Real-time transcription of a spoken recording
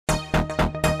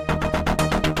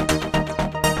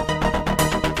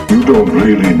You don't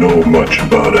really know much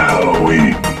about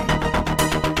Halloween.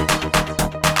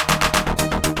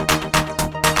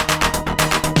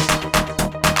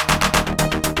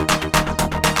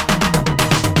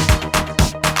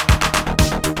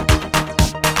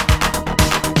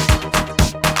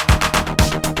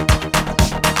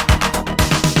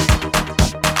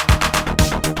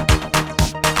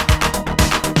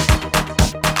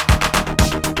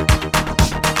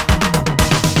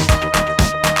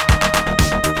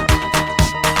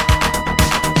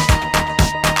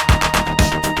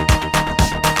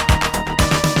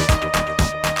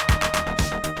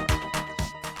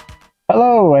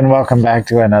 Hello and welcome back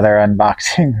to another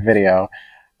unboxing video.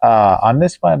 On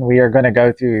this one we are going to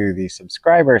go through the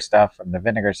subscriber stuff from the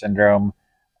Vinegar Syndrome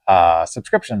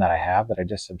subscription that I have that I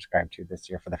just subscribed to this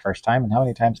year for the first time. And how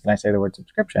many times can I say the word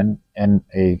subscription in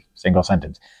a single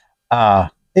sentence?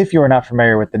 If you are not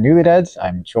familiar with the Newlydeads,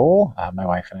 I'm Joel. My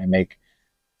wife and I make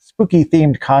spooky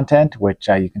themed content, which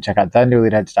you can check out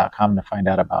thenewlydeads.com to find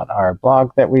out about our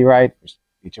blog that we write.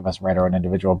 Each of us write our own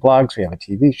individual blogs. We have a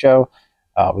TV show.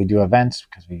 We do events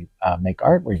because we make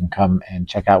art where you can come and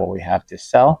check out what we have to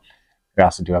sell. We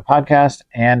also do a podcast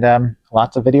and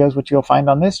lots of videos, which you'll find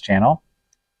on this channel,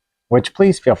 which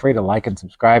please feel free to like and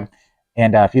subscribe.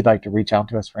 And if you'd like to reach out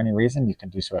to us for any reason, you can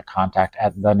do so at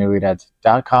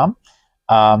contact@thenewlydeads.com.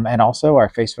 And also our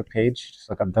Facebook page, just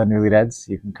look up The Newlydeads.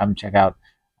 You can come check out.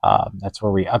 That's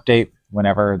where we update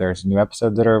whenever there's new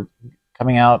episodes that are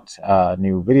coming out,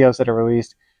 new videos that are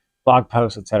released, blog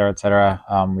posts, etc., etc.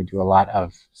 We do a lot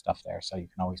of stuff there, so you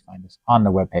can always find us on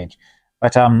the webpage.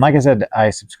 But like I said, I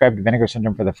subscribed to Vinegar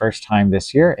Syndrome for the first time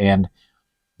this year, and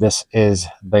this is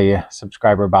the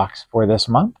subscriber box for this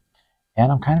month,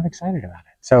 and I'm kind of excited about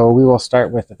it. So we will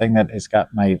start with the thing that has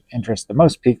got my interest the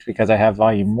most piqued, because I have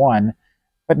Volume 1,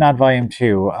 but not Volume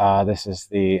 2. This is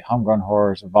the Homegrown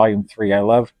Horrors Volume 3. I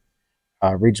love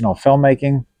regional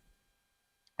filmmaking.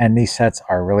 And these sets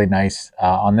are really nice.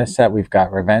 On this set, we've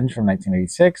got Revenge from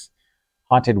 1986,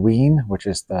 Haunted Ween, which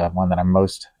is the one that I'm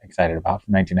most excited about,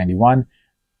 from 1991,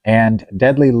 and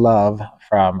Deadly Love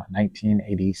from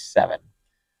 1987.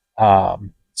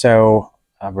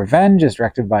 Revenge is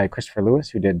directed by Christopher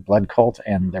Lewis, who did Blood Cult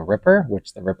and The Ripper,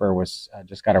 which The Ripper was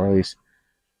just got a release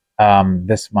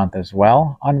this month as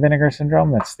well on Vinegar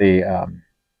Syndrome. That's the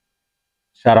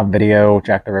shot on video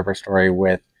Jack the Ripper story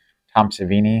with Tom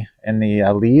Savini in the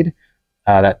lead.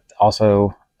 That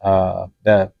also,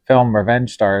 the film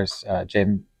Revenge stars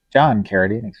John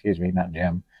Carradine, excuse me, not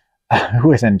Jim, who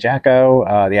was in Jacko,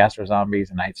 The Astro Zombies,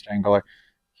 and Night Strangler.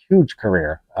 Huge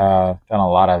career, done a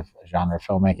lot of genre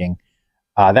filmmaking.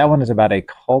 That one is about a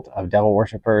cult of devil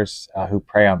worshippers who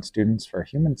prey on students for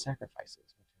human sacrifices, which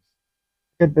is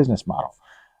a good business model.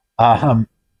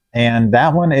 And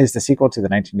that one is the sequel to the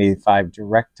 1985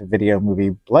 direct-to-video movie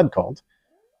Blood Cult,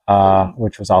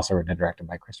 which was also written and directed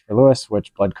by Christopher Lewis,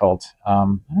 which Blood Cult, I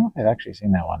don't know if I've actually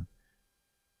seen that one.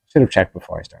 Should have checked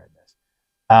before I started this.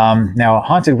 Now,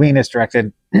 Haunted Ween is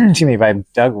directed by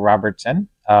Doug Robertson.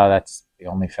 That's the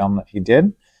only film that he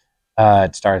did.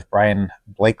 It stars Brian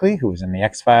Blakely, who was in The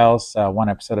X-Files, one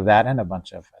episode of that, and a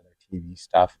bunch of other TV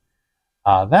stuff.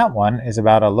 That one is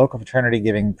about a local fraternity who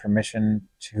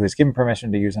is given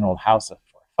permission to use an old house for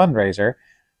a fundraiser.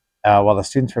 While the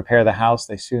students prepare the house,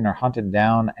 they soon are hunted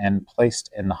down and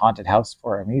placed in the haunted house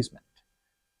for amusement.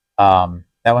 That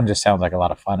one just sounds like a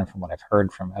lot of fun, and from what I've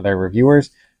heard from other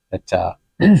reviewers, that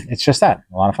it's just that,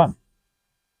 a lot of fun.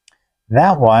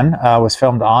 That one was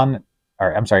filmed in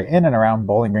and around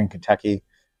Bowling Green, Kentucky.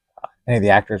 Many of the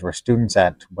actors were students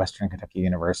at Western Kentucky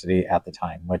University at the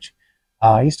time, which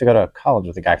I used to go to college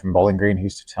with a guy from Bowling Green who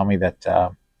used to tell me that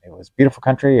it was beautiful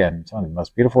country and some of the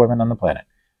most beautiful women on the planet.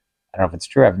 I don't know if it's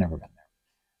true. I've never been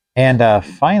there. And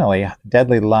finally,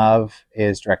 Deadly Love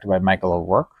is directed by Michael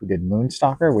O'Rourke, who did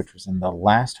Moonstalker, which was in the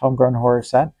last Homegrown Horror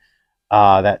set.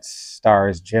 That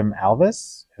stars Jim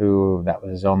Alvis, who that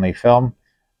was his only film.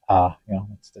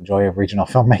 It's the joy of regional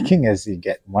filmmaking, is you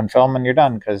get one film and you're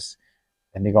done, because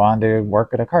then you go on to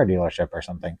work at a car dealership or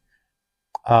something.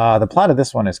 The plot of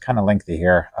this one is kind of lengthy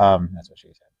here. That's what she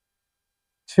said.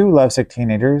 Two lovesick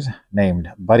teenagers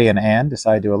named Buddy and Ann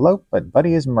decide to elope, but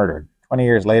Buddy is murdered. 20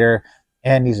 years later,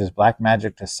 Ann uses black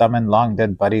magic to summon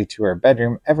long-dead Buddy to her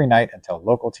bedroom every night until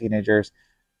local teenagers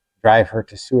drive her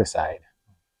to suicide.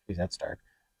 Geez, that's dark.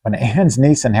 When Ann's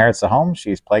niece inherits the home,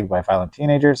 she's plagued by violent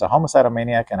teenagers, a homicidal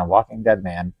maniac, and a walking dead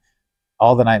man.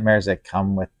 All the nightmares that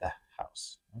come with the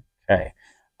house. Okay.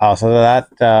 So that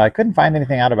I couldn't find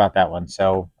anything out about that one.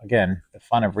 So again, the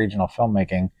fun of regional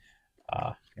filmmaking.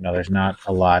 There's not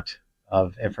a lot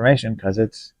of information because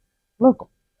it's local.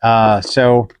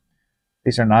 So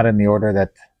these are not in the order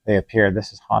that they appeared.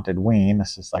 This is Haunted Ween.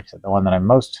 This is like the one that I'm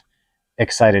most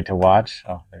excited to watch.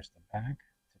 Oh, there's the back.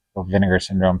 Vinegar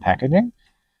Syndrome packaging.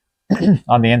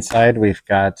 On the inside, we've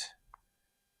got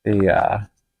the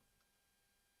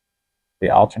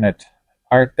alternate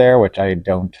art there, which I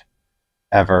don't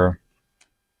ever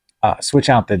switch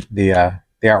out the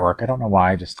artwork. I don't know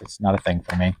why. Just it's not a thing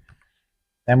for me.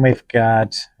 Then we've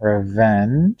got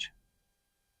Revenge,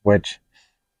 which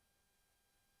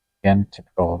again,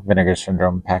 typical Vinegar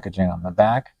Syndrome packaging on the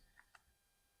back.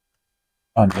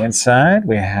 On the inside,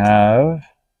 we have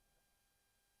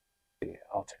the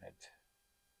alternate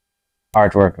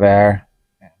artwork there.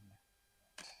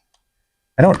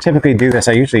 I don't typically do this.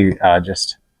 I usually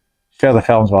just show the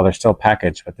films while they're still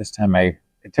packaged, but this time it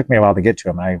took me a while to get to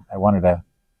them. I wanted to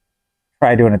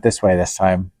try doing it this way this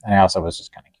time, and I also was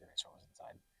just kind of curious what was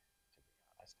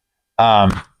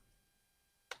inside.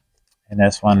 In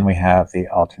this one, we have the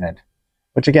alternate,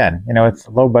 which again, you know, it's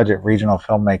low-budget regional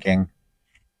filmmaking.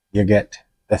 You get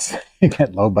this, you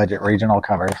get low-budget regional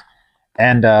covers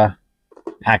and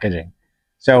packaging.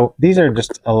 So these are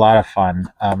just a lot of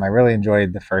fun. I really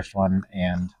enjoyed the first one,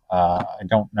 and I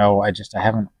don't know, I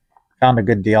haven't found a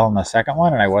good deal on the second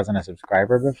one, and I wasn't a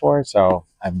subscriber before, so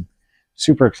I'm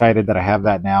super excited that I have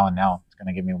that now, and now it's going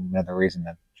to give me another reason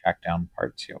to track down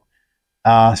part 2.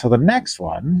 So the next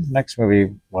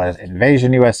movie was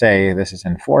Invasion USA. This is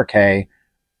in 4K.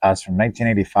 It's from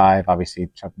 1985. Obviously,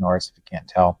 Chuck Norris, if you can't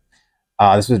tell.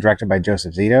 This was directed by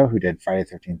Joseph Zito, who did Friday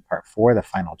the 13th Part 4, the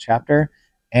final chapter,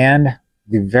 and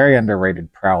the very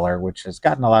underrated Prowler, which has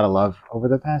gotten a lot of love over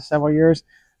the past several years.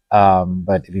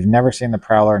 But if you've never seen the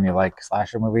Prowler and you like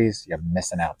slasher movies, you're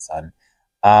missing out, son.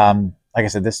 Like I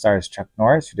said, this stars Chuck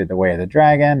Norris, who did The Way of the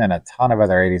Dragon and a ton of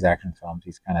other 80s action films.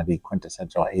 He's kind of the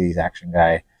quintessential 80s action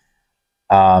guy.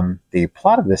 The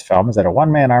plot of this film is that a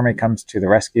one-man army comes to the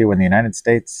rescue when the United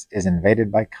States is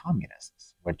invaded by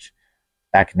communists, which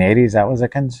back in the 80s, that was a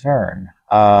concern.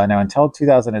 Now, until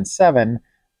 2007,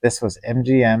 this was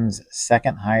MGM's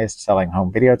second highest selling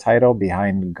home video title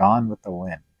behind Gone with the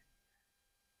Wind.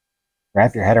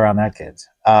 Wrap your head around that, kids.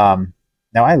 Now,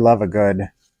 I love a good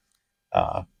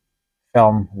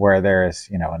film where there's,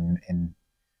 you know, in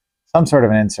some sort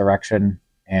of an insurrection,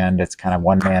 and it's kind of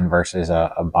one man versus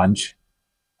a bunch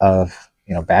of,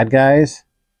 you know, bad guys.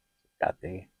 We've got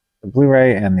the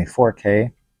Blu-ray and the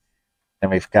 4K. Then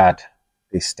we've got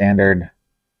the standard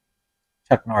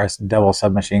Chuck Norris double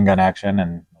submachine gun action,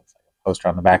 and looks like a poster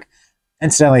on the back.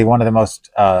 Incidentally, one of the most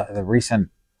one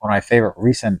of my favorite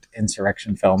recent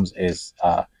insurrection films is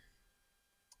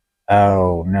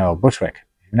Bushwick.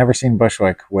 If you've never seen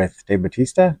Bushwick with Dave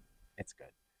Bautista, it's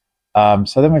good.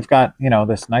 So then we've got, you know,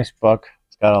 this nice book.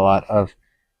 It's got a lot of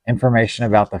information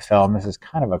about the film. This is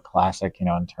kind of a classic, you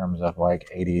know, in terms of like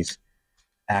 80s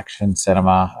action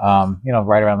cinema. You know,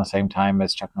 right around the same time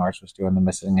as Chuck Norris was doing the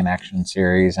Missing in Action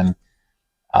series, and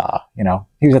you know,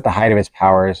 he was at the height of his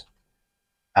powers.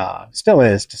 Still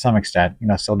is to some extent, you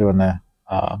know, still doing the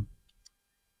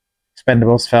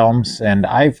Expendables films. And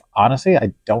I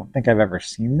don't think I've ever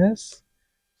seen this,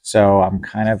 so I'm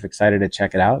kind of excited to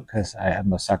check it out because I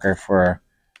am a sucker for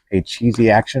a cheesy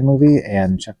action movie,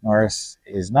 and Chuck Norris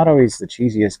is not always the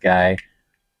cheesiest guy,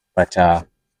 but can't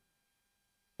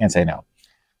say no.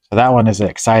 So that one is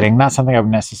exciting. Not something I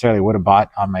necessarily would have bought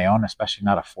on my own, especially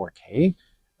not a 4K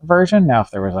version. Now,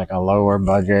 if there was like a lower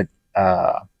budget,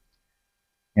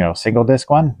 you know, single disc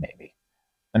one, maybe.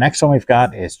 The next one we've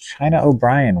got is China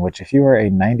O'Brien, which if you were a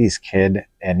 90s kid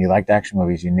and you liked action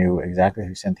movies, you knew exactly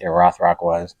who Cynthia Rothrock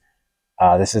was.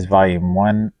 This is part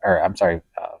 1 and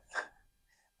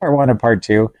part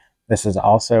 2. This is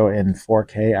also in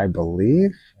 4K, I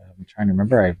believe. I'm trying to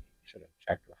remember. I should have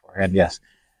checked beforehand. Yes.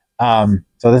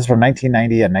 So this is from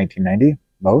 1990 and 1990,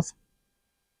 both.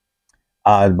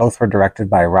 Both were directed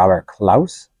by Robert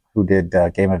Klaus, who did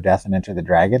Game of Death and Enter the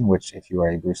Dragon, which if you are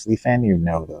a Bruce Lee fan, you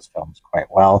know those films quite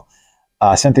well.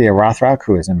 Cynthia Rothrock,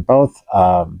 who is in both,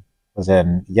 was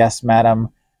in Yes, Madam,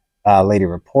 Lady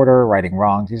Reporter, Righting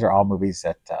Wrongs. These are all movies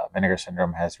that Vinegar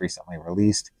Syndrome has recently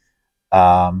released.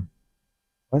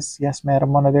 Was Yes,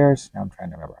 Madam one of theirs? No, I'm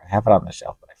trying to remember. I have it on the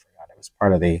shelf, but I forgot. It was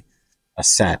part of a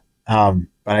set.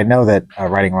 But I know that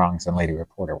Righting Wrongs and Lady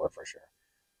Reporter were for sure.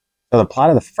 So the plot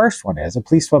of the first one is a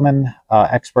policewoman,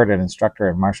 expert and instructor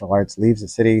in martial arts, leaves the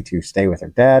city to stay with her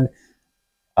dad,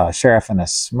 sheriff in a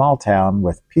small town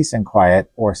with peace and quiet,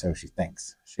 or so she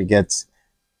thinks. She gets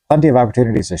plenty of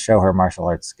opportunities to show her martial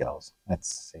arts skills. That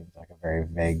seems like a very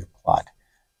vague plot.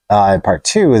 In part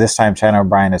 2, this time China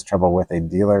O'Brien has trouble with a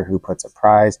dealer who puts a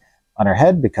prize on her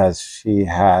head because she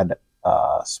had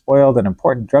spoiled an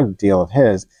important drug deal of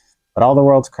his but all the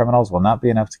world's criminals will not be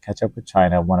enough to catch up with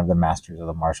China, one of the masters of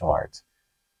the martial arts.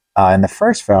 In the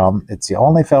first film, it's the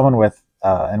only film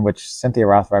in which Cynthia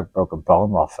Rothrock broke a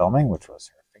bone while filming, which was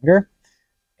her finger.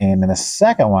 And in the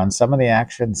second one, some of the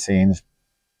action scenes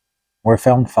were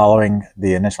filmed following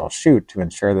the initial shoot to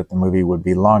ensure that the movie would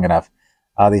be long enough.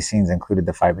 These scenes included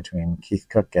the fight between Keith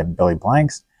Cook and Billy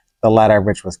Blanks, the latter of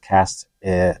which was cast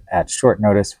at short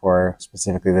notice for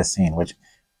specifically this scene, which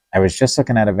I was just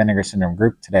looking at a Vinegar Syndrome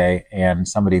group today, and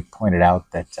somebody pointed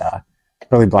out that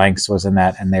Billy Blanks was in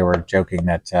that, and they were joking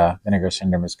that Vinegar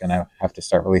Syndrome is going to have to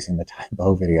start releasing the Time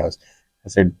Bow videos,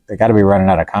 because they got to be running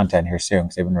out of content here soon,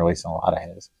 because they've been releasing a lot of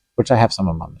his, which I have some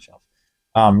of them on the shelf.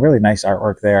 Really nice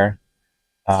artwork there.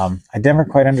 I never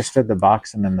quite understood the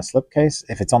box and then the slipcase.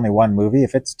 If it's only one movie,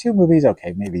 if it's two movies,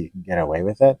 okay, maybe you can get away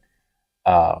with it.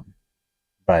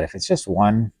 But if it's just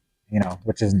one,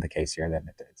 which isn't the case here, then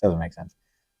it doesn't make sense.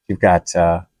 You've got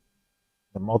the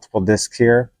multiple discs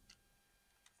here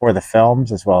for the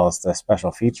films as well as the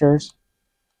special features.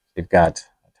 You've got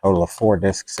a total of 4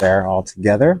 discs there all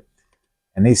together.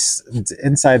 And these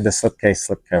inside the slipcase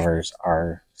slipcovers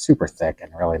are super thick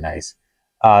and really nice.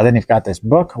 Then you've got this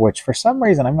book, which for some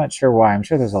reason, I'm not sure why, I'm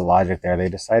sure there's a logic there. They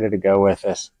decided to go with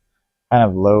this kind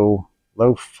of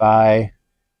low-fi,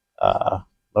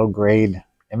 low-grade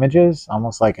images,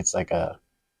 almost like it's like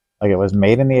it was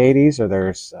made in the 80s, or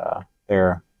there's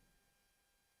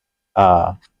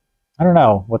I don't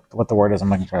know what the word is I'm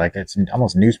looking for. Like it's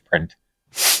almost newsprint,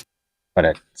 but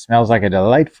it smells like a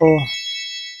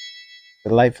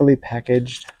delightfully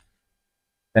packaged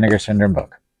Vinegar Syndrome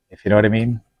book, if you know what I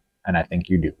mean. And I think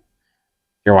you do. If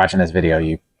you're watching this video,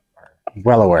 you are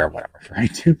well aware of what I'm referring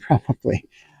to, probably.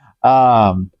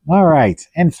 All right.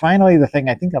 And finally, the thing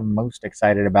I think I'm most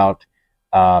excited about,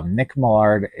 Nick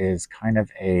Millard is kind of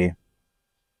a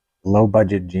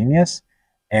low-budget genius.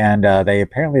 And they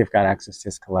apparently have got access to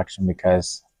his collection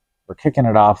because we're kicking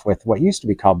it off with what used to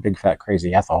be called Big Fat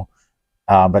Crazy Ethel,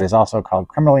 but is also called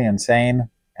Criminally Insane.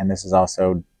 And this is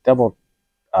also double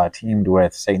teamed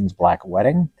with Satan's Black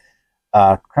Wedding.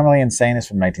 Criminally Insane is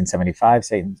from 1975.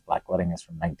 Satan's Black Wedding is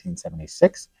from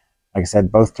 1976. Like I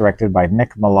said, both directed by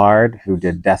Nick Millard, who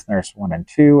did Death Nurse 1 and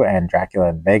 2 and Dracula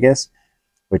in Vegas,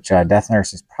 which Death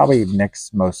Nurse is probably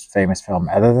Nick's most famous film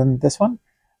other than this one.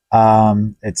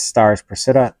 It stars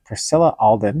Priscilla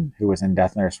Alden, who was in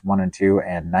Death Nurse 1 and 2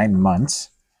 and 9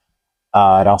 Months.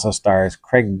 It also stars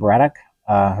Craig Braddock,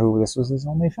 who this was his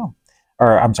only film.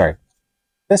 Or, I'm sorry,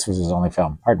 this was his only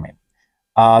film, pardon me.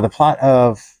 The plot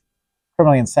of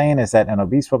Criminally Insane is that an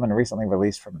obese woman recently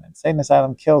released from an insane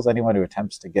asylum kills anyone who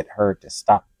attempts to get her to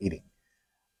stop eating.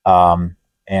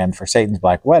 And for Satan's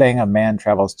Black Wedding, a man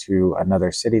travels to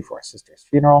another city for a sister's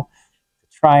funeral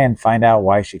to try and find out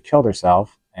why she killed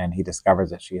herself, and he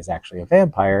discovers that she is actually a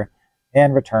vampire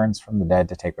and returns from the dead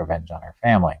to take revenge on her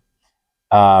family.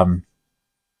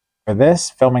 For this,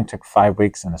 filming took 5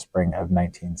 weeks in the spring of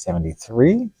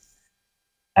 1973.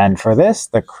 And for this,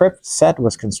 the crypt set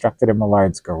was constructed in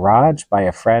Millard's garage by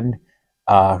a friend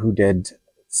who did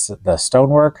the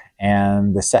stonework,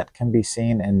 and the set can be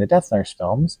seen in the Death Nurse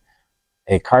films.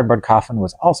 A cardboard coffin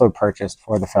was also purchased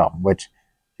for the film, which,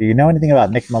 do you know anything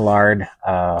about Nick Millard?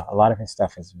 A lot of his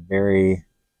stuff is very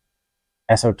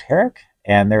esoteric,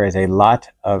 and there is a lot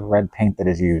of red paint that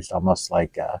is used, almost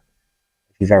like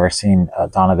if you've ever seen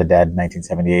Dawn of the Dead,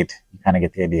 1978, you kind of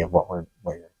get the idea of what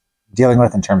you're dealing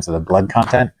with in terms of the blood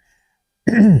content.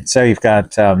 So you've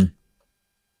got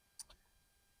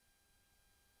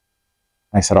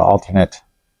nice little alternate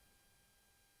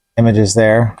images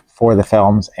there for the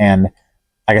films. And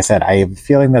like I said, I have a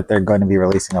feeling that they're going to be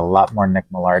releasing a lot more Nick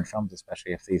Millard films,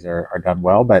 especially if these are done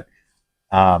well. But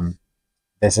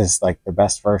this is like the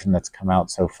best version that's come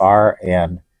out so far.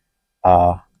 And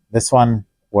this one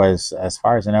was, as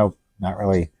far as I know, not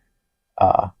really,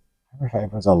 I don't know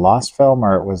if it was a lost film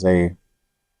or it was there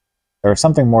was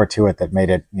something more to it that made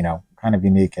it, kind of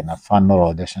unique and a fun little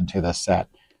addition to this set.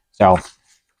 So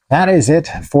that is it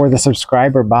for the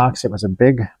subscriber box. It was a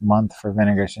big month for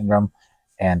Vinegar Syndrome.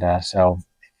 And so if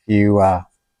you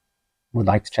would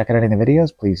like to check out any of the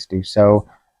videos, please do so.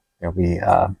 There'll be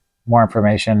more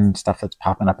information, stuff that's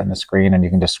popping up in the screen, and you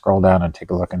can just scroll down and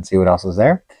take a look and see what else is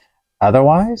there.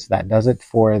 Otherwise, that does it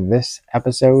for this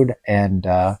episode. And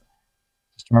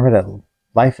just remember that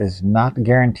life is not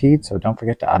guaranteed, so don't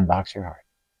forget to unbox your heart.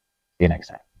 See you next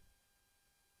time.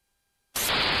 This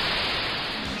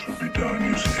will be done,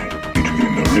 you see,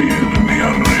 between the real and the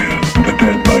unreal. The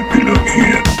dead might be looking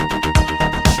in.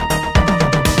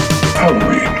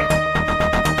 Halloween,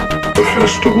 the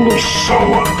festival of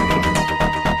Samhain.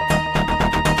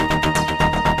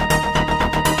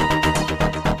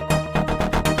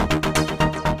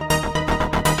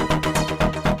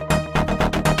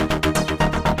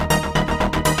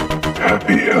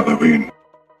 Happy Halloween.